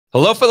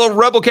Hello, fellow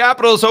Rebel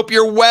Capitals. Hope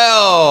you're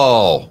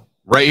well.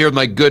 Right here with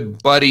my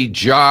good buddy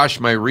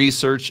Josh, my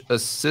research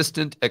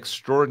assistant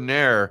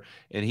extraordinaire,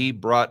 and he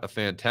brought a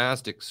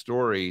fantastic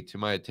story to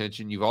my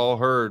attention. You've all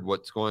heard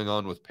what's going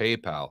on with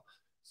PayPal,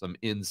 some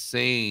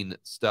insane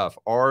stuff.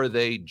 Are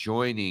they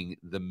joining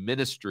the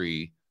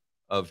ministry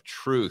of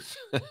truth?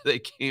 They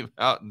came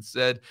out and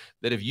said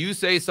that if you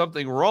say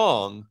something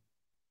wrong,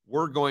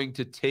 we're going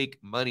to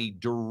take money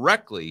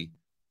directly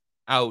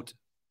out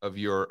of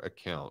your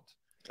account.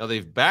 Now,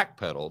 they've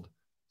backpedaled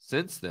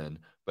since then,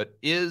 but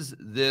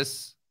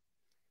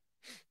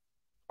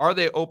are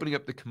they opening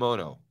up the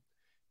kimono?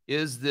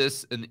 Is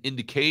this an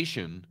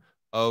indication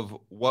of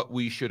what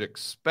we should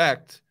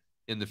expect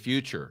in the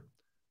future?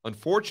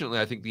 Unfortunately,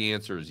 I think the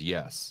answer is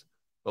yes.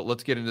 But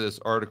let's get into this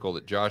article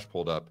that Josh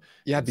pulled up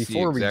and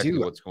see exactly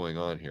what's going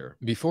on here.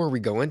 Before we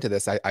go into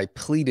this, I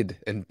pleaded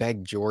and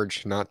begged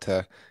George not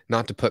to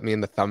put me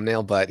in the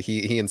thumbnail, but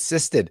he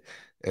insisted,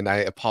 and I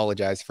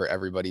apologize for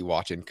everybody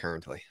watching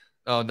currently.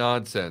 Oh,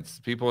 nonsense.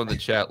 People in the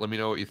chat, let me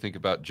know what you think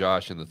about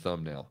Josh in the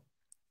thumbnail.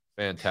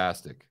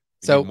 Fantastic.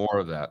 So more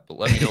of that, but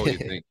let me know what you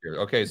think here.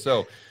 Okay,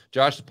 so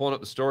Josh is pulling up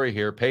the story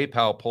here.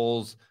 PayPal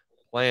pulls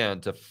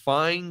plan to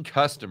fine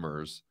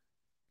customers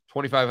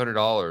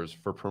 $2,500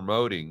 for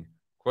promoting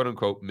quote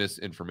unquote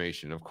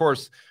misinformation. Of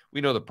course, we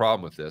know the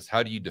problem with this.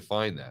 How do you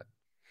define that?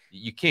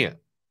 You can't.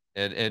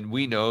 And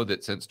we know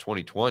that since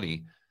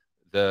 2020,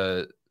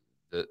 the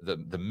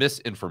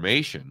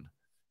misinformation,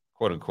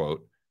 quote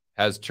unquote,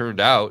 has turned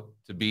out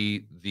to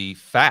be the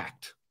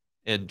fact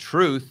and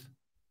truth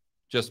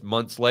just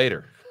months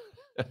later,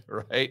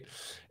 right?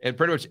 And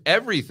pretty much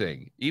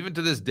everything, even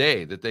to this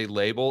day, that they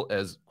label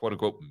as quote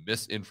unquote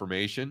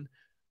misinformation,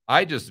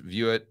 I just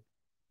view it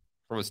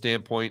from a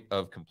standpoint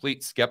of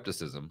complete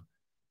skepticism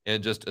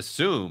and just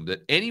assume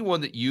that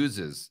anyone that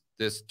uses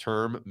this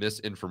term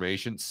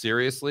misinformation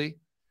seriously,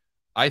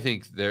 I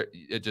think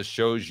it just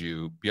shows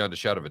you beyond a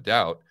shadow of a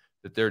doubt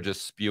that they're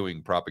just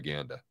spewing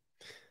propaganda.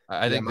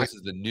 I think this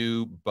is the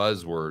new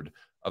buzzword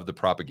of the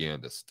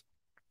propagandist.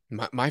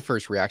 My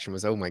first reaction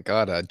was, oh my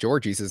God,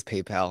 George uses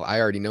PayPal.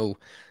 I already know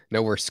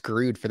we're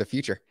screwed for the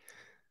future.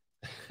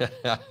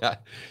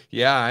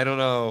 Yeah, I don't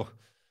know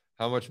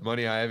how much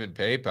money I have in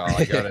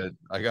PayPal.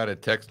 I gotta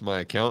text my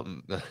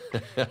accountant.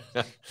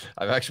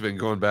 I've actually been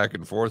going back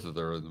and forth with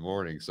her in the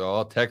morning, so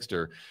I'll text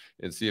her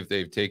and see if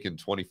they've taken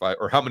 25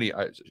 or how many.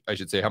 I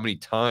should say how many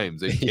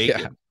times they've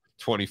taken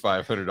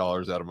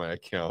 $2,500 out of my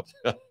account.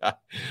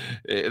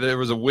 There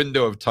was a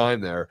window of time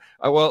there.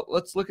 Well,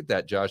 let's look at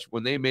that, Josh.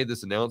 When they made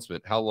this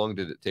announcement, how long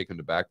did it take them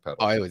to backpedal?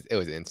 Oh, it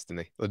was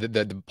instantly.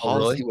 The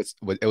policy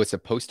was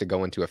supposed to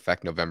go into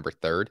effect November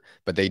 3rd,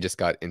 but they just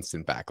got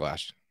instant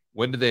backlash.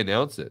 When did they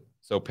announce it?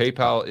 So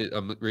PayPal,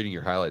 I'm reading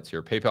your highlights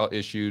here. PayPal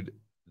issued,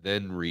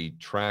 then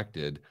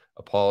retracted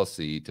a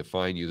policy to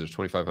fine users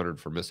 $2,500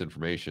 for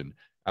misinformation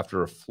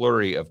after a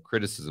flurry of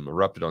criticism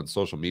erupted on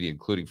social media,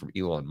 including from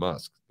Elon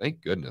Musk.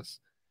 Thank goodness.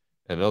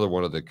 And another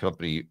one of the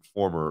company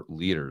former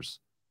leaders.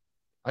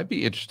 I'd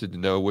be interested to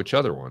know which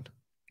other one.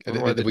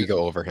 We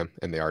go over him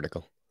in the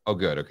article. Oh,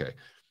 good. Okay.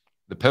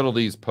 The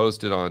penalties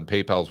posted on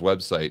PayPal's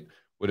website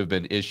would have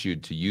been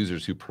issued to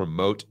users who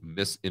promote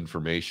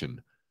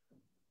misinformation.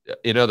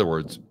 In other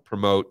words,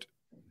 promote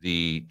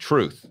the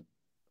truth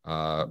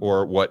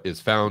or what is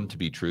found to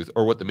be truth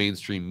or what the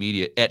mainstream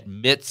media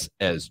admits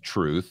as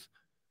truth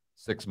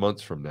 6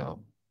 months from now.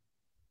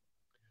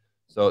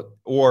 So,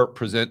 or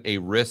present a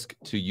risk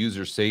to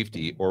user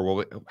safety,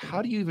 or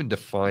how do you even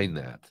define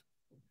that?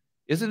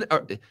 Isn't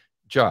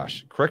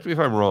Josh, correct me if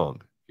I'm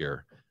wrong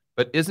here,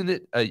 but isn't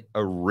it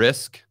a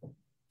risk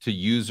to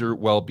user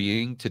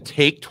well-being to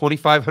take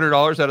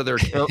 $2,500 out of their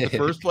account in the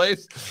first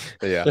place?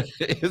 Yeah.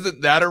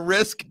 Isn't that a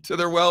risk to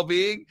their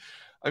well-being?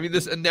 I mean,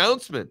 this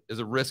announcement is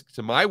a risk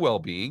to my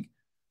well-being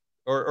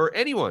or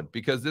anyone,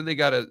 because then they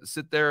got to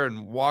sit there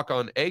and walk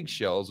on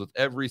eggshells with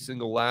every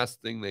single last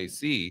thing they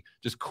see,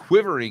 just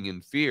quivering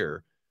in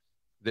fear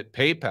that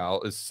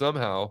PayPal is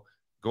somehow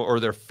or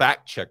their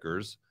fact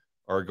checkers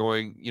are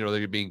going,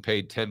 they're being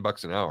paid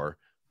 $10 an hour,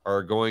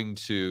 are going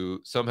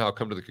to somehow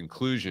come to the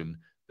conclusion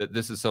that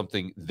this is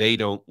something they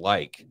don't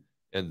like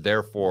and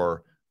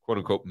therefore quote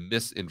unquote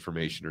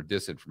misinformation or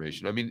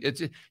disinformation. I mean,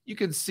 you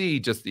can see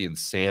just the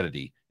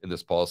insanity in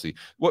this policy.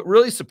 What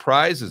really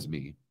surprises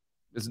me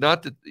is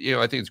not that,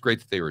 I think it's great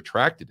that they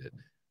retracted it,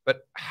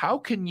 but how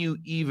can you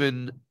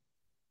even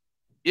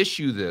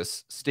issue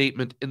this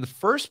statement in the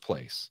first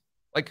place?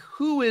 Like,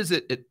 who is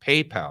it at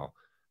PayPal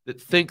that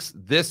thinks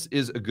this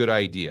is a good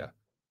idea?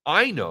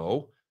 I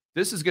know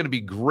this is going to be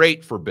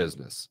great for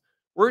business.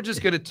 We're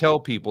just going to tell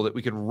people that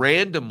we can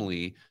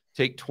randomly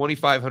take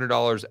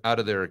 $2,500 out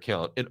of their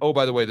account. And oh,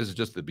 by the way, this is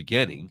just the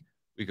beginning.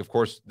 Of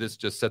course, this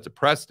just sets a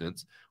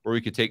precedence where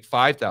we could take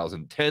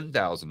 5,000,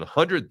 10,000,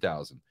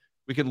 100,000.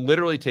 We can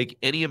literally take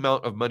any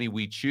amount of money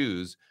we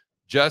choose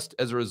just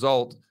as a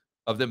result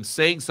of them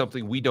saying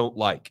something we don't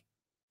like.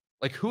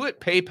 Like, who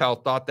at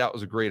PayPal thought that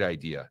was a great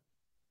idea?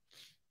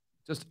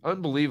 Just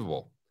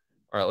unbelievable.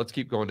 All right, let's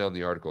keep going down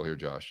the article here,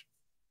 Josh.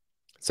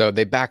 So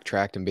they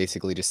backtracked and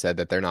basically just said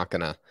that they're not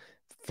going to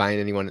fine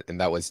anyone, and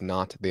that was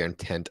not the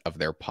intent of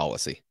their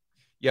policy.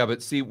 Yeah,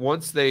 but see,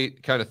 once they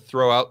kind of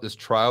throw out this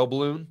trial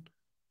balloon,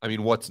 I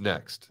mean, what's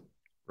next,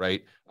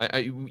 right?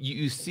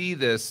 You see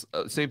this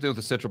same thing with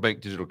the central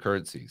bank digital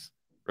currencies.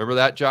 Remember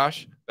that,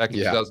 Josh, back in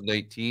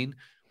 2019,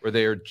 where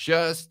they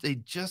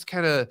just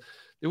kind of,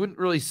 they wouldn't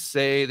really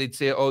say, they'd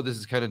say, oh, this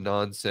is kind of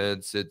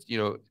nonsense. It's,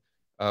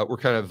 we're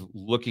kind of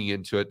looking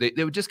into it.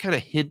 They would just kind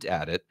of hint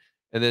at it.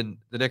 And then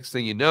the next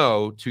thing you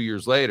know, 2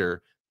 years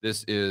later,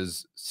 this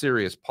is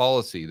serious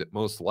policy that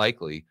most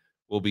likely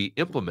will be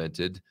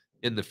implemented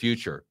in the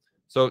future.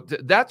 So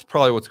that's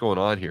probably what's going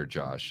on here,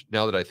 Josh.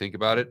 Now that I think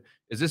about it,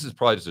 is this is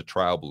probably just a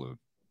trial balloon.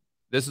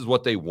 This is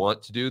what they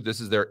want to do. This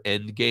is their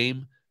end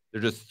game.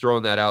 They're just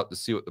throwing that out to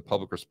see what the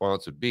public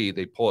response would be.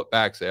 They pull it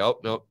back, say, oh,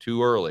 no,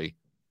 too early.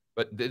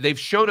 But they've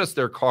shown us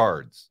their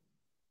cards.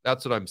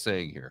 That's what I'm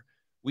saying here.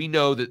 We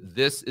know that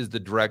this is the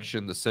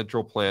direction the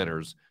central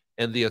planners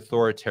and the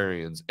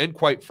authoritarians, and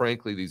quite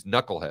frankly, these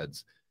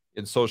knuckleheads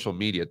in social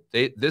media,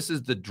 this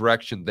is the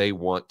direction they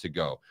want to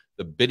go.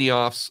 The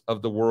Benioffs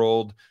of the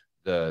world,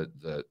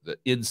 the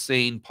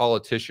insane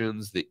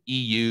politicians, the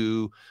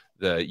EU,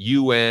 the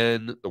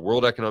UN, the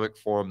World Economic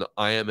Forum, the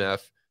IMF,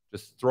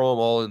 just throw them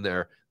all in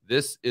there.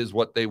 This is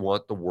what they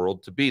want the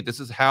world to be. This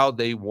is how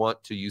they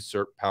want to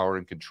usurp power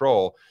and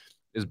control,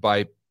 is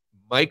by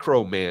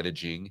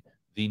micromanaging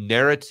the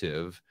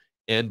narrative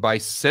and by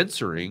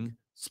censoring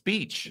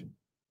speech.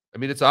 I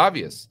mean, it's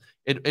obvious.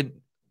 And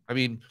I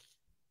mean,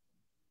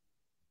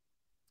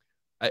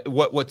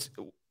 what's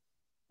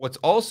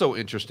also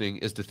interesting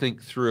is to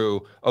think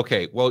through,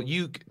 okay, well,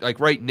 you like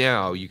right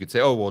now, you could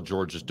say, oh, well,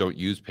 George, just don't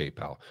use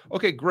PayPal.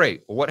 Okay,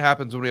 great. Well, what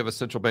happens when we have a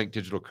central bank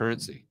digital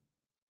currency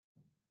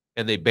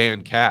and they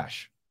ban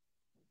cash?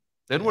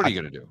 Then what are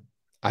you going to do?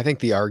 I think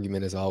the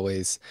argument is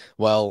always,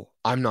 well,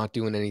 I'm not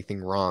doing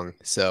anything wrong,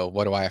 so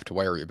what do I have to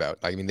worry about?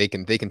 I mean, they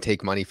can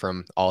take money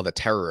from all the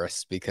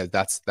terrorists because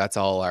that's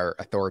all our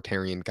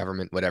authoritarian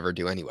government would ever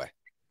do anyway.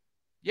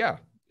 Yeah.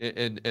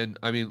 And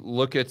I mean,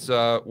 look at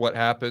what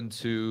happened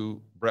to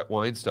Brett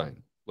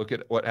Weinstein. Look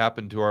at what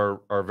happened to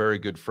our very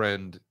good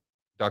friend,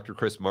 Dr.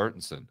 Chris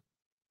Martenson.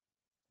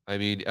 I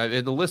mean,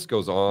 and the list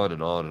goes on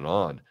and on and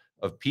on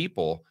of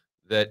people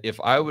that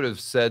if I would have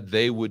said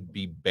they would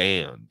be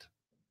banned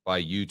by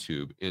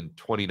YouTube in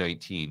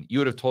 2019, you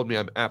would have told me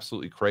I'm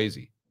absolutely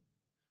crazy,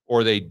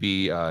 or they'd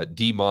be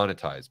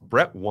demonetized.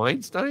 Brett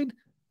Weinstein,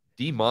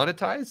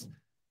 demonetized?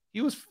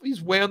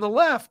 He's way on the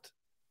left.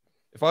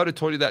 If I would have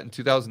told you that in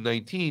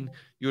 2019,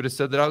 you would have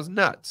said that I was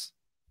nuts.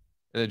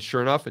 And then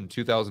sure enough, in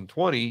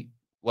 2020,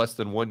 less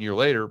than 1 year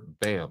later,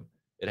 bam,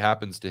 it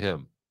happens to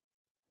him.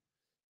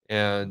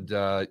 And,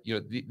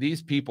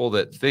 these people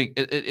that think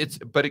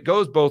but it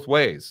goes both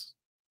ways.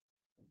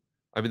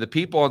 I mean, the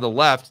people on the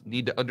left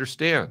need to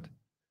understand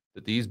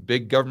that these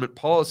big government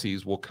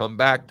policies will come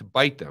back to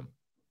bite them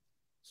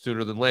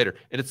sooner than later.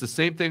 And it's the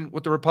same thing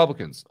with the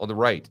Republicans on the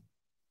right.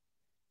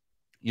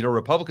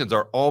 Republicans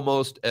are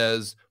almost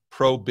as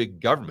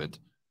pro-big government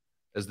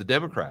as the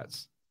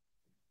Democrats.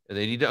 And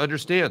they need to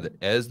understand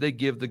that as they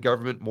give the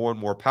government more and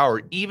more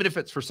power, even if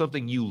it's for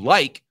something you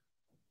like,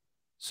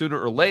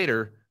 sooner or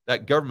later,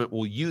 that government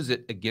will use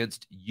it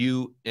against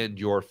you and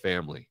your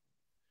family.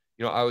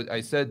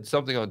 I said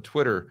something on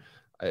Twitter,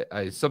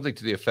 something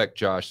to the effect,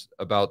 Josh,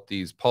 about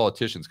these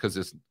politicians,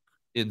 because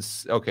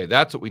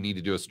that's what we need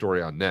to do a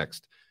story on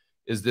next,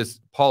 is this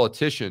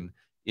politician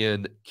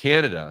in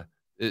Canada,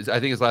 I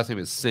think his last name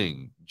is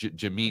Singh,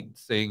 Jameet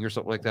Singh or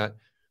something like that.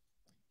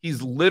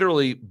 He's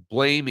literally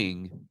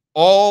blaming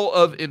all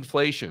of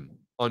inflation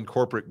on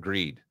corporate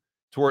greed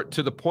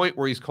to the point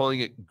where he's calling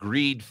it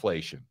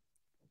greedflation.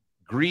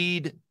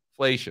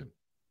 Greedflation,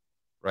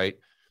 right?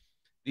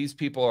 These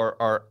people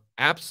are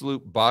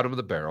absolute bottom of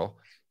the barrel.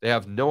 They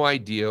have no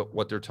idea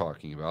what they're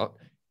talking about.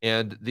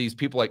 And these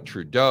people like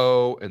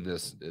Trudeau and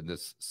this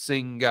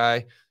Singh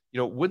guy,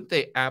 wouldn't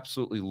they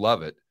absolutely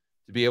love it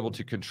to be able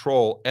to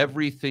control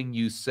everything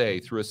you say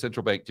through a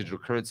central bank digital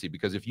currency?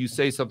 Because if you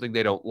say something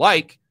they don't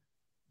like,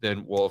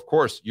 then, well, of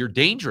course, you're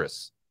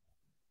dangerous.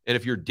 And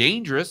if you're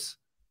dangerous,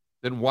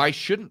 then why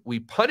shouldn't we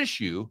punish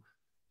you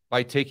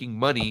by taking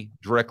money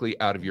directly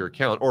out of your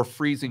account or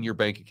freezing your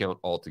bank account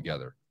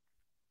altogether?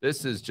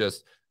 This is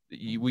just,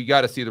 we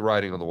got to see the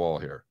writing on the wall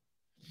here.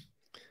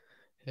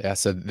 Yeah,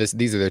 so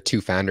these are the two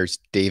founders,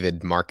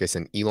 David, Marcus,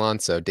 and Elon.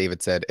 So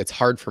David said, it's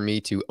hard for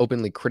me to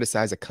openly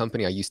criticize a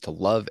company I used to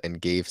love and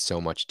gave so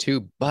much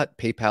to, but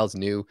PayPal's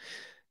new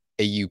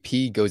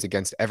AUP goes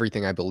against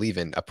everything I believe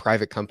in. A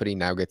private company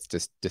now gets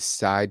to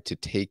decide to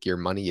take your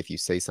money if you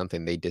say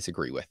something they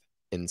disagree with.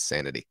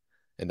 Insanity.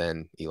 And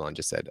then Elon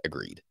just said,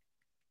 agreed.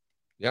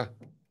 Yeah,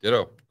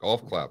 ditto.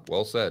 Golf clap.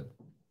 Well said.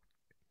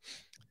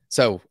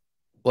 So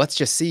let's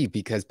just see,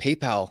 because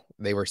PayPal,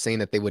 they were saying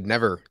that they would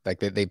never, like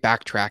they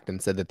backtracked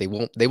and said that they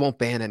won't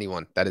ban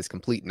anyone. That is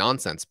complete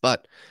nonsense.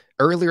 But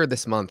earlier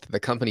this month, the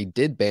company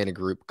did ban a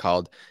group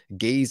called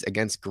Gays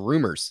Against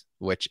Groomers,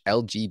 which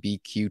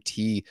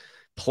LGBTQ+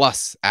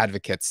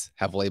 advocates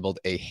have labeled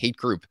a hate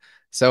group.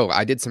 So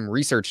I did some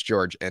research,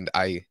 George, and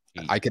I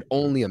could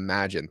only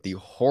imagine the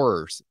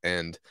horrors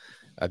and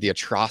the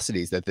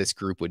atrocities that this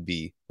group would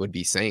be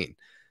saying.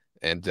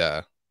 And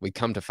we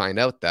come to find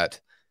out that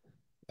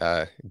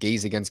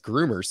Gays Against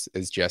Groomers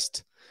is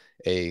just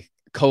a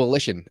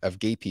coalition of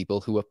gay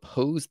people who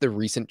oppose the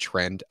recent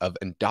trend of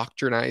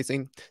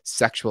indoctrinizing,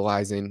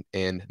 sexualizing,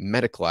 and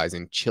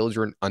medicalizing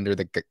children under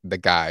the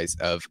guise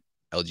of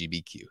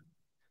LGBTQ.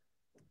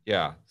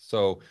 Yeah.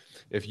 So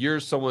if you're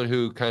someone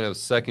who kind of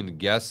second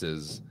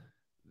guesses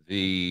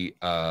the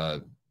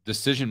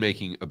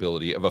decision-making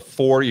ability of a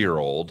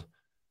 4-year-old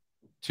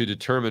to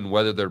determine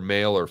whether they're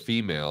male or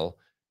female,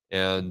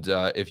 and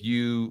if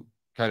you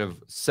kind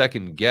of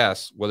second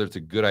guess whether it's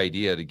a good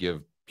idea to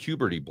give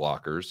puberty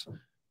blockers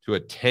to a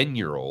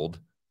 10-year-old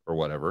or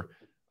whatever,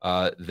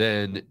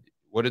 then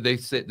what did they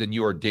say? Then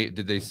you are, did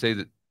they say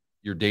that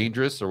you're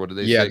dangerous, or what did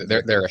they say?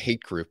 Yeah, they're a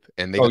hate group,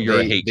 and they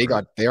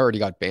already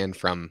got banned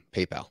from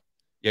PayPal.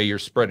 Yeah, you're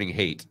spreading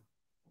hate.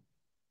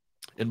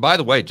 And by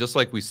the way, just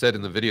like we said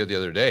in the video the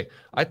other day,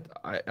 I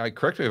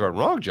correct me if I'm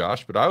wrong,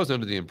 Josh, but I was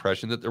under the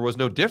impression that there was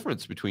no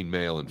difference between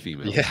male and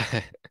female.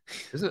 Yeah.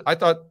 I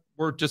thought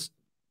we're just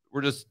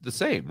the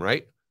same,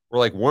 right? We're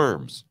like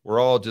worms. We're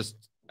all just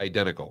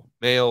identical.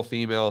 Male,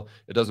 female,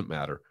 it doesn't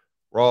matter.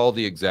 We're all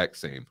the exact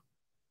same.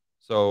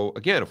 So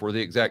again, if we're the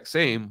exact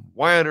same,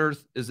 why on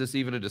earth is this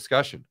even a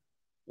discussion?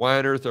 Why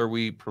on earth are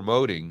we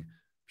promoting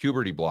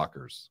puberty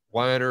blockers?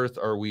 Why on earth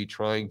are we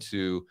trying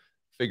to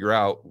figure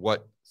out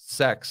what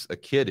sex a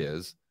kid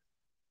is?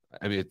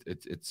 I mean,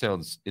 it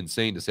sounds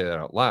insane to say that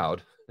out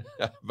loud,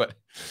 but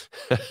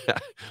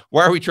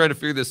why are we trying to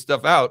figure this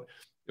stuff out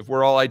if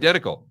we're all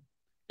identical?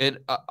 And,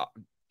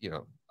 you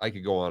know, I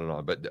could go on and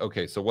on, but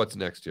okay. So what's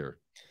next here?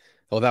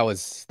 Well, that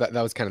was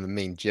kind of the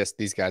main gist.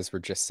 These guys were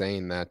just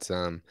saying that,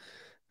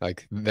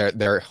 like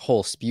their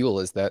whole spiel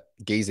is that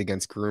Gays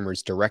Against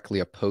Groomers directly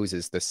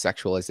opposes the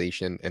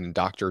sexualization and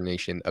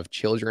indoctrination of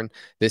children.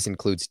 This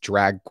includes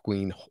drag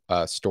queen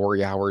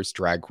story hours,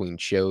 drag queen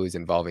shows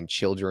involving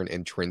children,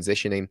 and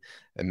transitioning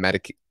and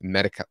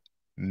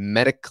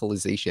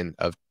medicalization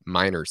of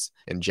minors,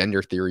 and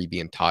gender theory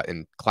being taught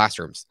in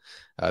classrooms.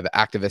 The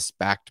activists,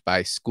 backed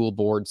by school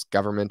boards,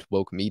 government,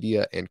 woke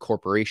media, and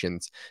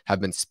corporations,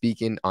 have been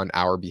speaking on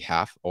our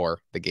behalf, or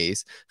the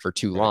gays, for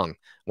too long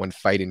when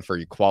fighting for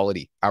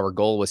equality. Our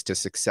goal was to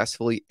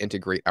successfully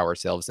integrate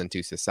ourselves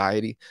into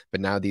society, but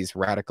now these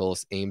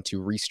radicals aim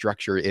to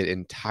restructure it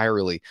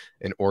entirely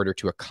in order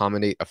to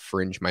accommodate a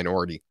fringe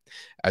minority,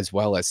 as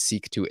well as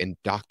seek to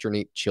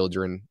indoctrinate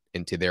children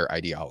into their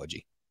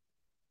ideology.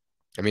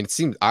 I mean, it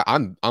seems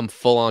I'm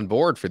full on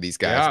board for these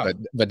guys, Yeah.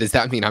 but does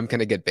that mean I'm going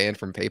to get banned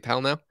from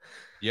PayPal now?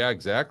 Yeah,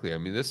 exactly. I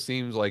mean, this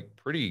seems like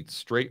pretty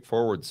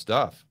straightforward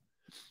stuff.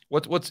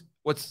 What's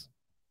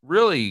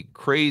really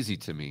crazy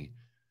to me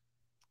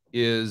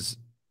is,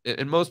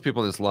 and most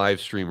people in this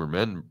live stream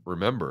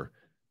remember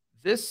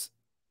this.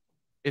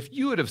 If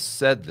you would have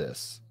said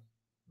this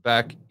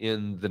back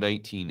in the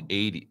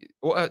 1980s,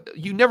 well,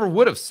 you never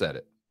would have said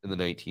it in the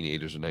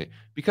 1980s or 90s,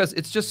 because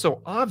it's just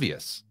so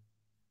obvious.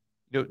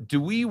 You know,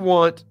 do we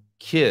want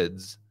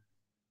kids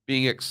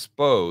being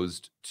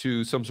exposed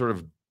to some sort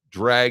of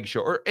drag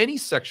show or any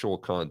sexual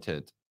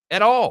content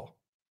at all?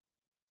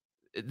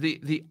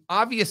 The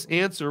obvious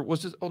answer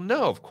was just, oh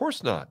no, of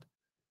course not.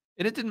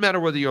 And it didn't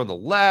matter whether you're on the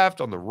left,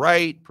 on the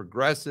right,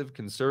 progressive,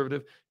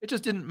 conservative. It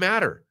just didn't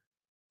matter.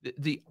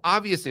 The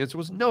obvious answer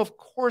was no, of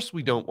course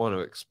we don't want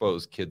to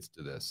expose kids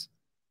to this.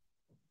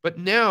 But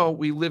now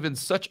we live in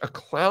such a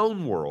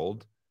clown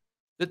world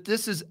that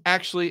this is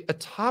actually a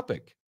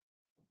topic.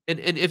 And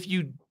if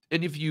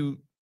you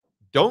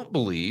don't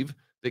believe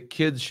that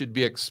kids should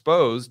be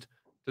exposed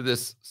to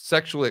this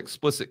sexually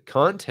explicit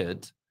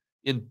content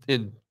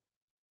in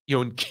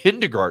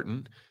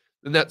kindergarten,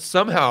 then that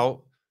somehow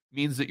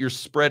means that you're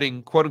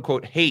spreading quote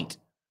unquote hate.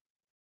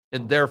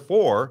 And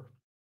therefore,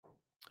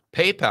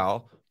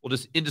 PayPal will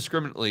just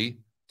indiscriminately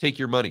take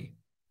your money.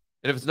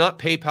 And if it's not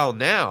PayPal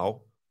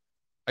now,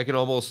 I can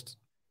almost,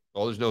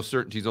 well, there's no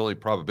certainties, only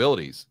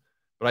probabilities.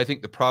 But I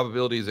think the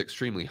probability is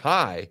extremely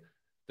high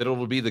that it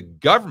will be the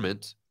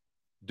government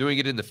doing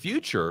it in the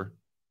future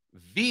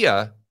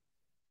via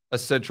a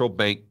central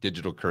bank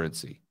digital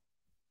currency.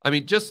 I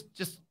mean, just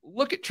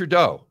look at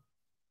Trudeau.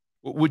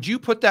 Would you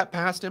put that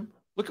past him?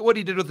 Look at what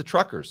he did with the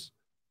truckers.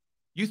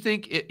 You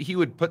think he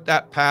would put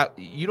that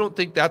you don't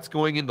think that's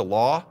going into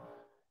law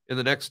in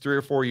the next 3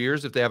 or 4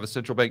 years if they have a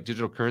central bank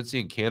digital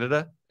currency in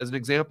Canada, as an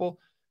example?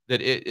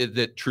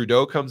 That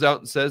Trudeau comes out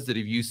and says that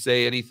if you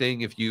say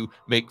anything, if you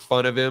make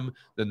fun of him,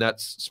 then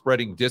that's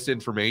spreading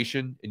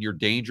disinformation and you're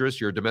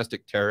dangerous, you're a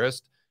domestic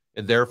terrorist,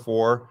 and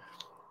therefore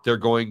they're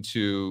going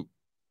to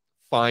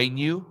fine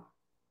you,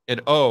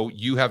 and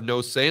you have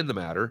no say in the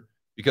matter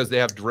because they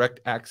have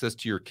direct access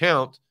to your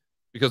account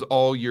because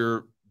all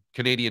your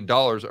Canadian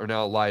dollars are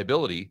now a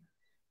liability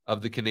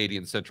of the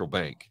Canadian Central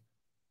Bank,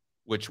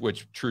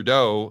 which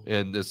Trudeau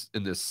and this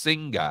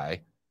Singh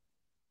guy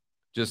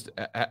just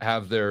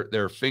have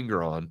their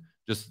finger on,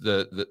 just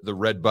the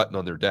red button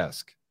on their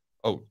desk.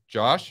 Oh,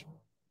 Josh,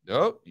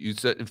 no, you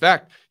said, in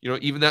fact,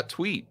 even that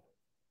tweet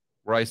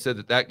where I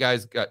said that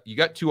guy's you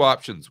got two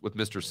options with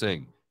Mr.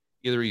 Singh.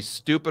 Either he's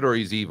stupid or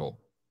he's evil.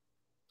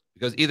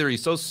 because either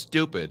he's so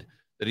stupid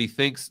that he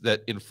thinks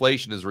that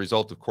inflation is a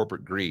result of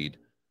corporate greed,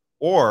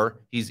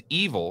 or he's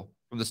evil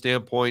from the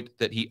standpoint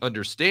that he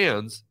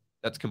understands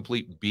that's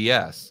complete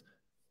BS,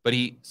 but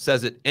he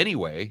says it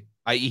anyway,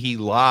 i.e., he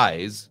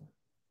lies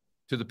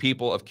to the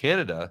people of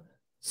Canada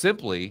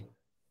simply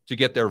to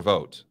get their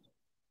vote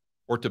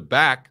or to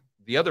back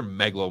the other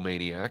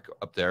megalomaniac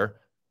up there,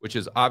 which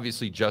is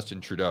obviously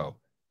Justin Trudeau.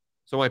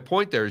 So my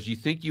point there is, you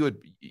think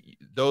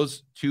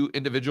those two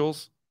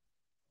individuals,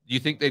 do you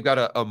think they've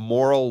got a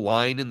moral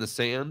line in the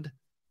sand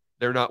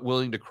they're not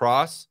willing to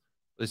cross?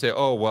 They say,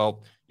 oh,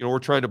 well, we're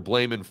trying to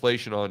blame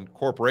inflation on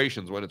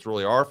corporations when it's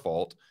really our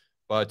fault.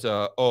 But,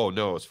 oh,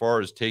 no, as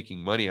far as taking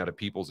money out of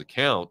people's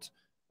account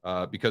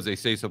because they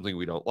say something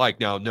we don't like.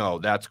 Now, no,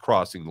 that's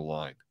crossing the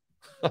line.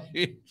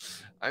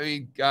 I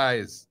mean,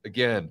 guys,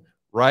 again,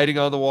 writing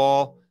on the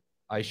wall.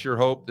 I sure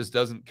hope this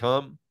doesn't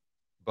come.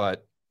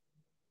 But,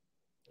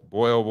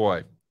 boy, oh,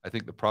 boy, I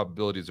think the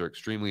probabilities are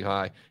extremely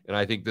high. And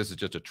I think this is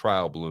just a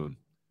trial balloon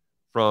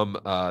from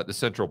the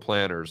central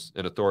planners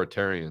and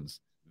authoritarians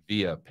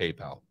via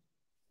PayPal.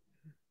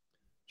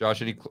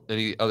 Josh,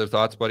 any other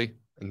thoughts, buddy?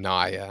 No,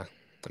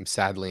 I'm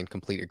sadly in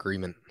complete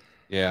agreement.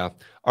 Yeah.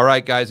 All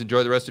right, guys,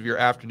 enjoy the rest of your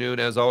afternoon.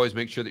 As always,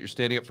 make sure that you're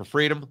standing up for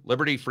freedom,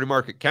 liberty, free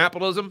market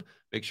capitalism.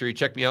 Make sure you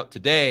check me out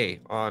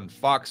today on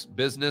Fox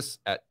Business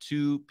at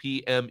 2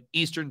 p.m.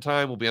 Eastern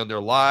time. We'll be on there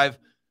live.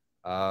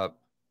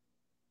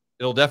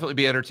 It'll definitely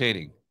be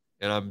entertaining,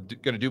 and I'm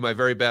going to do my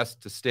very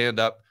best to stand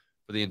up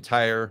for the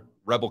entire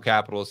rebel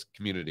capitalist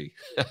community.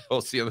 We'll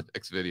see you in the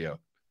next video.